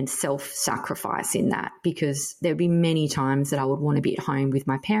 and then self-sacrifice in that, because there'd be many times that I would want to be at home with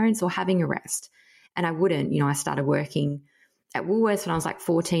my parents or having a rest, and I wouldn't. I started working at Woolworths when I was like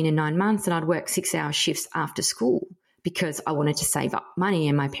 14 and 9 months, and I'd work 6-hour shifts after school because I wanted to save up money,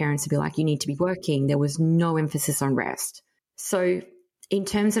 and my parents would be like, you need to be working. There was no emphasis on rest. So in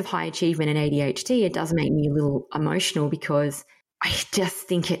terms of high achievement and ADHD, it does make me a little emotional because I just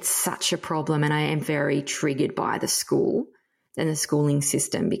think it's such a problem, and I am very triggered by the school and the schooling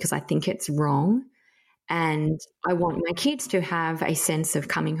system because I think it's wrong. And I want my kids to have a sense of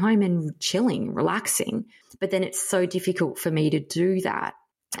coming home and chilling, relaxing. But then it's so difficult for me to do that.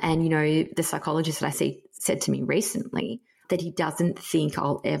 And, the psychologist that I see said to me recently that he doesn't think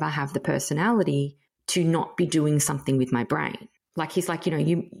I'll ever have the personality to not be doing something with my brain. Like, he's like,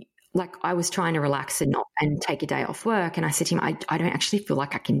 I was trying to relax and take a day off work. And I said to him, I don't actually feel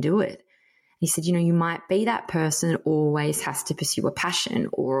like I can do it. He said, you might be that person that always has to pursue a passion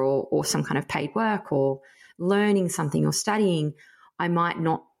or some kind of paid work or learning something or studying. I might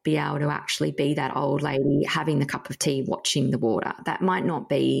not be able to actually be that old lady having the cup of tea, watching the water. That might not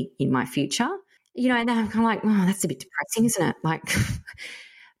be in my future. And then I'm kind of like, oh, that's a bit depressing, isn't it? Like,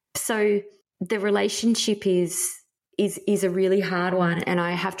 so the relationship is a really hard one, and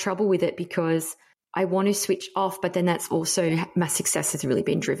I have trouble with it because I want to switch off, but then that's also, my success has really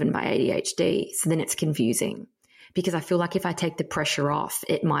been driven by ADHD. So then it's confusing because I feel like if I take the pressure off,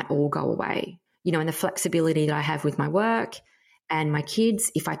 it might all go away. And the flexibility that I have with my work and my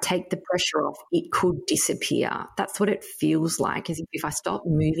kids, if I take the pressure off, it could disappear. That's what it feels like, as if I stop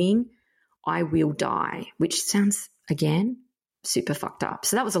moving, I will die, which sounds, again, super fucked up.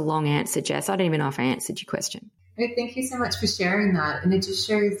 So that was a long answer, Jess. I don't even know if I answered your question. No, thank you so much for sharing that. And it just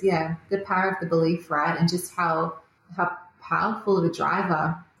shows, the power of the belief, right? And just how powerful of a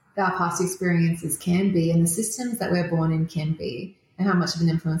driver our past experiences can be and the systems that we're born in can be, and how much of an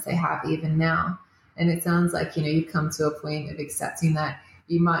influence they have even now. And it sounds like, you've come to a point of accepting that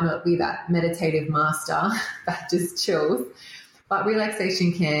you might not be that meditative master that just chills, but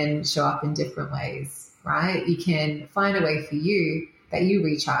relaxation can show up in different ways, right? You can find a way for you that you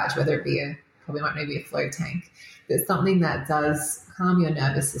recharge, whether it be probably might be a float tank, but something that does calm your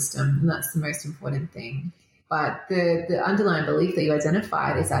nervous system, and that's the most important thing. But the underlying belief that you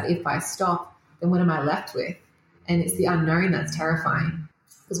identified is that if I stop, then what am I left with? And it's the unknown that's terrifying.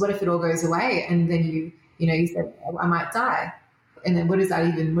 Because what if it all goes away and then you said, oh, I might die. And then what does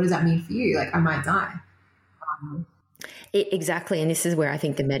that mean for you? Like, I might die. Exactly. And this is where I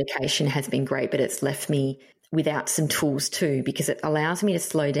think the medication has been great, but it's left me without some tools too, because it allows me to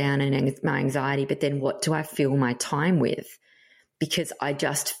slow down my anxiety. But then what do I fill my time with? Because I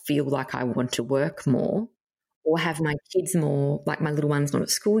just feel like I want to work more or have my kids more, like my little one's not at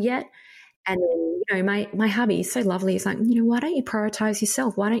school yet. And then, my hubby is so lovely. He's like, why don't you prioritize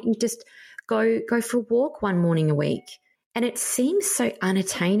yourself? Why don't you just go for a walk one morning a week? And it seems so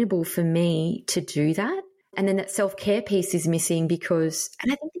unattainable for me to do that. And then that self-care piece is missing because,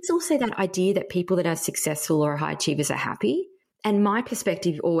 and I think it's also that idea that people that are successful or high achievers are happy. And my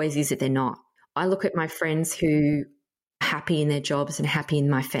perspective always is that they're not. I look at my friends who are happy in their jobs and happy in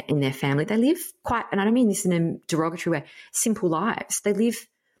their family. They live quite, and I don't mean this in a derogatory way, simple lives.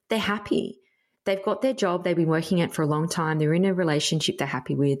 They're happy. They've got their job they've been working at for a long time. They're in a relationship they're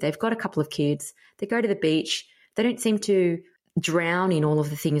happy with. They've got a couple of kids. They go to the beach. They don't seem to drown in all of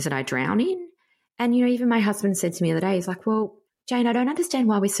the things that I drown in. And, even my husband said to me the other day, he's like, well, Jane, I don't understand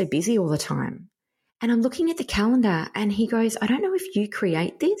why we're so busy all the time. And I'm looking at the calendar and he goes, I don't know if you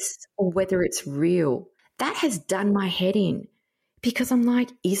create this or whether it's real. That has done my head in because I'm like,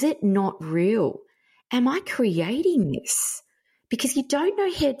 is it not real? Am I creating this? Because you don't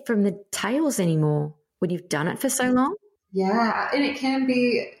know head from the tails anymore when you've done it for so long. Yeah, and it can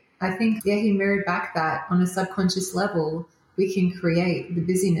be, I think, he mirrored back that on a subconscious level, we can create the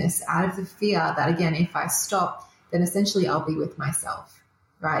busyness out of the fear that, again, if I stop, then essentially I'll be with myself,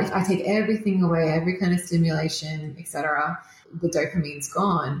 right? If I take everything away, every kind of stimulation, etc., the dopamine's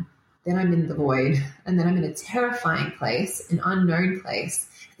gone, then I'm in the void, and then I'm in a terrifying place, an unknown place.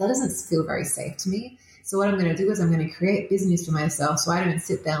 That doesn't feel very safe to me. So what I'm going to do is I'm going to create business for myself so I don't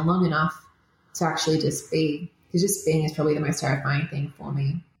sit there long enough to actually just be, because just being is probably the most terrifying thing for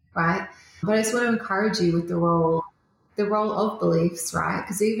me, right? But I just want to encourage you with the role of beliefs, right?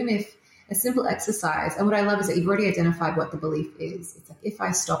 Because even if a simple exercise, and what I love is that you've already identified what the belief is. It's like, if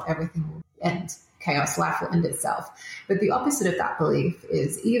I stop, everything will end. Chaos, life will end itself. But the opposite of that belief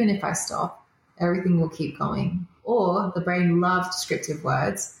is, even if I stop, everything will keep going. Or the brain loves descriptive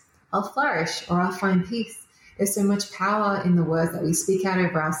words. I'll flourish, or I'll find peace. There's so much power in the words that we speak out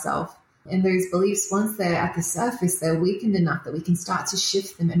over ourselves. And those beliefs, once they're at the surface, they're weakened enough that we can start to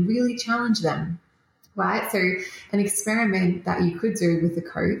shift them and really challenge them, right? So an experiment that you could do with a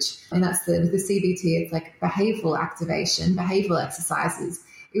coach, and that's with the CBT, it's like behavioral activation, behavioral exercises.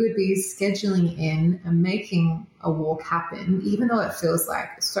 It would be scheduling in and making a walk happen, even though it feels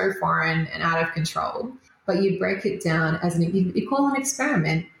like so foreign and out of control. But you break it down as you call an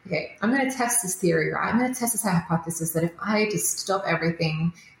experiment. Okay, I'm going to test this theory, right? I'm going to test this hypothesis that if I just stop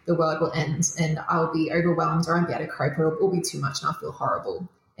everything, the world will end and I'll be overwhelmed, or I'll be able to cope, or it'll be too much and I'll feel horrible.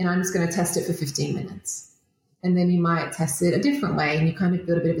 and I'm just going to test it for 15 minutes. And then you might test it a different way, and you kind of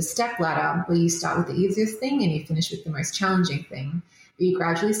build a bit of a step ladder where you start with the easiest thing and you finish with the most challenging thing. But you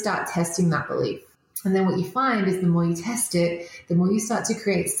gradually start testing that belief. And then what you find is the more you test it, the more you start to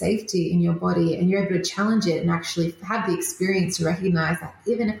create safety in your body, and you're able to challenge it and actually have the experience to recognize that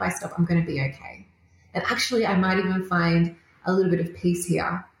even if I stop, I'm going to be okay. And actually, I might even find a little bit of peace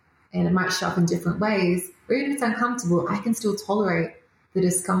here, and it might show up in different ways. Or even if it's uncomfortable, I can still tolerate the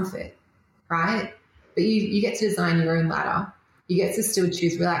discomfort, right? But you get to design your own ladder. You get to still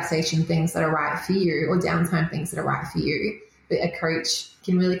choose relaxation things that are right for you, or downtime things that are right for you. But a coach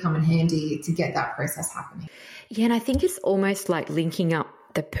can really come in handy to get that process happening. Yeah, and I think it's almost like linking up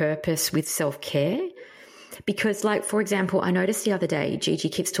the purpose with self-care. Because, like, for example, I noticed the other day, Gigi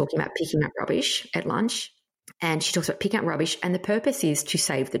keeps talking about picking up rubbish at lunch, and she talks about picking up rubbish, and the purpose is to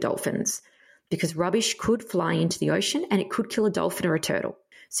save the dolphins, because rubbish could fly into the ocean and it could kill a dolphin or a turtle.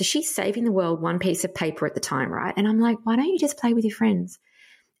 So she's saving the world one piece of paper at the time, right? And I'm like, why don't you just play with your friends?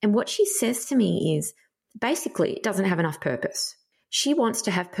 And what she says to me is, basically, it doesn't have enough purpose. She wants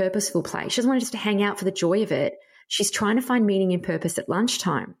to have purposeful play. She doesn't want just to hang out for the joy of it. She's trying to find meaning and purpose at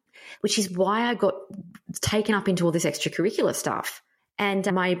lunchtime, which is why I got taken up into all this extracurricular stuff. And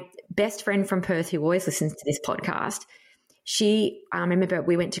my best friend from Perth, who always listens to this podcast, she, I remember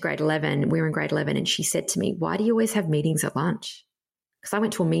we went to grade 11, we were in grade 11, and she said to me, why do you always have meetings at lunch? Because I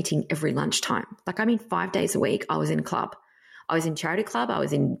went to a meeting every lunchtime. 5 days a week, I was in a club. I was in charity club, I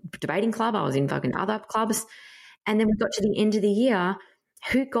was in debating club, I was in fucking other clubs. And then we got to the end of the year,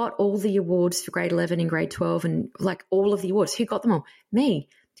 who got all the awards for grade 11 and grade 12 and all of the awards? Who got them all? Me.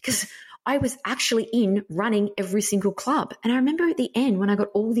 Because I was actually in running every single club. And I remember at the end when I got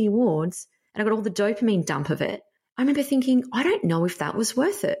all the awards and I got all the dopamine dump of it, I remember thinking, I don't know if that was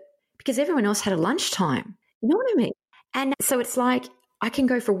worth it, because everyone else had a lunchtime. You know what I mean? And so it's like I can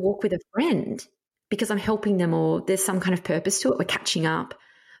go for a walk with a friend because I'm helping them, or there's some kind of purpose to it. We're catching up.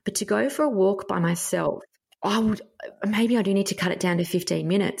 But to go for a walk by myself, maybe I do need to cut it down to 15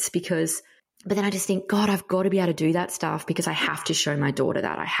 minutes but then I just think, God, I've got to be able to do that stuff because I have to show my daughter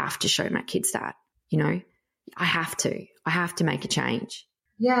that. I have to show my kids that, I have to make a change.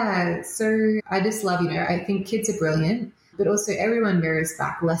 Yeah. So I just love, I think kids are brilliant, but also everyone mirrors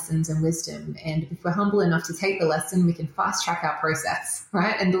back lessons and wisdom. And if we're humble enough to take the lesson, we can fast track our process,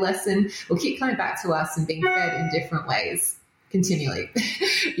 right? And the lesson will keep coming back to us and being fed in different ways continually.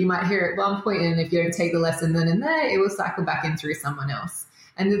 You might hear it at one point, and if you don't take the lesson then and there, it will cycle back in through someone else.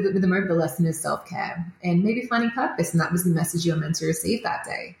 And the mode of the lesson is self-care and maybe finding purpose. And that was the message you were meant to receive that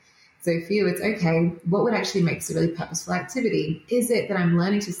day. So for you, it's okay, what would actually make this a really purposeful activity? Is it that I'm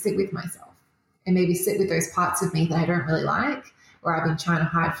learning to sit with myself and maybe sit with those parts of me that I don't really like or I've been trying to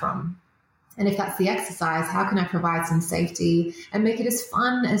hide from? And if that's the exercise, how can I provide some safety and make it as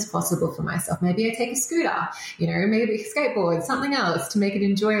fun as possible for myself? Maybe I take a scooter, maybe a skateboard, something else to make it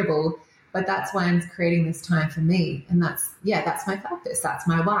enjoyable. But that's why I'm creating this time for me. And that's my purpose. That's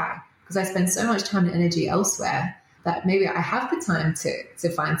my why. Because I spend so much time and energy elsewhere that maybe I have the time to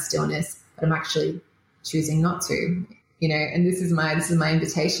find stillness, but I'm actually choosing not to, and this is my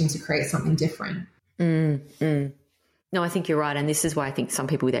invitation to create something different. No, I think you're right. And this is why I think some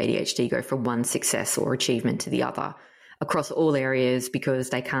people with ADHD go from one success or achievement to the other across all areas, because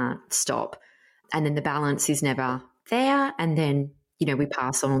they can't stop. And then the balance is never there. And then, we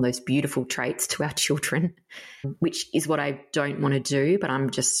pass on all those beautiful traits to our children, which is what I don't want to do, but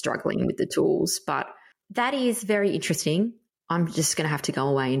I'm just struggling with the tools. But that is very interesting. I'm just going to have to go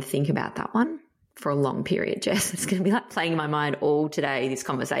away and think about that one for a long period, Jess. It's going to be like playing in my mind all today, this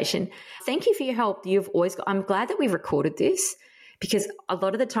conversation. Thank you for your help. I'm glad that we've recorded this, because a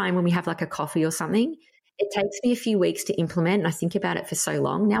lot of the time when we have like a coffee or something, it takes me a few weeks to implement, and I think about it for so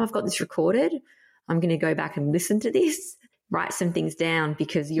long. Now I've got this recorded. I'm going to go back and listen to this, write some things down,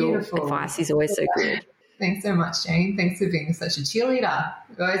 because your advice is always so good. Thanks so much, Jane. Thanks for being such a cheerleader. I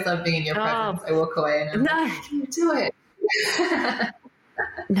always love being in your presence. I walk away and I'm like, can you do it?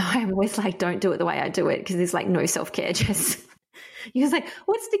 No, I'm always like, don't do it the way I do it, because there's like no self-care. Just you're like,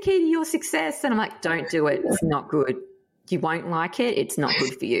 what's the key to your success? And I'm like, don't do it. It's not good. You won't like it. It's not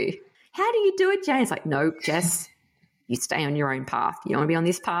good for you. How do you do it, Jane? It's like, no, Jess, you stay on your own path. You want to be on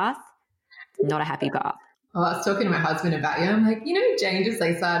this path? Not a happy path. Oh, I was talking to my husband about you. I'm like, Jane just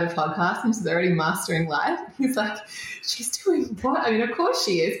started a podcast and she's already mastering life. He's like, she's doing what? I mean, of course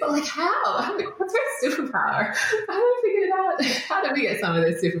she is, but how? I'm like, what's her superpower? I haven't figured it out. How do we get some of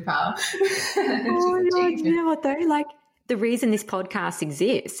this superpower? You know what though? The reason this podcast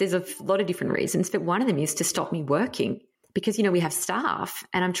exists, there's a lot of different reasons, but one of them is to stop me working, because, we have staff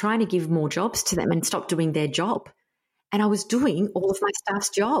and I'm trying to give more jobs to them and stop doing their job. and I was doing all of my staff's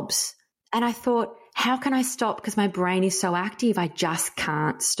jobs. And I thought, how can I stop? Because my brain is so active, I just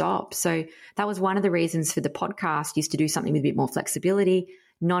can't stop. So that was one of the reasons for the podcast, is to do something with a bit more flexibility,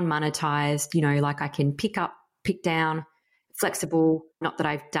 non-monetized, like I can pick up, pick down, flexible. Not that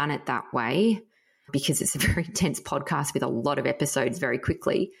I've done it that way, because it's a very intense podcast with a lot of episodes very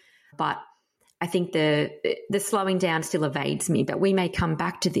quickly. But I think the slowing down still evades me. But we may come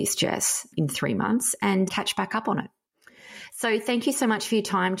back to this, Jess, in 3 months and catch back up on it. So thank you so much for your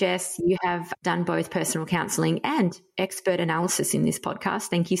time, Jess. You have done both personal counselling and expert analysis in this podcast.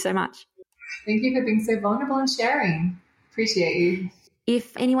 Thank you so much. Thank you for being so vulnerable and sharing. Appreciate you.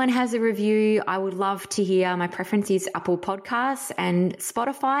 If anyone has a review, I would love to hear. My preference is Apple Podcasts and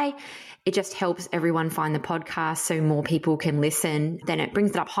Spotify. It just helps everyone find the podcast so more people can listen. Then it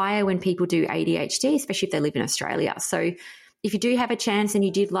brings it up higher when people do ADHD, especially if they live in Australia. So if you do have a chance and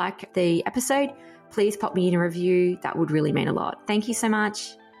you did like the episode, please pop me in a review. That would really mean a lot. Thank you so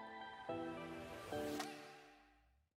much.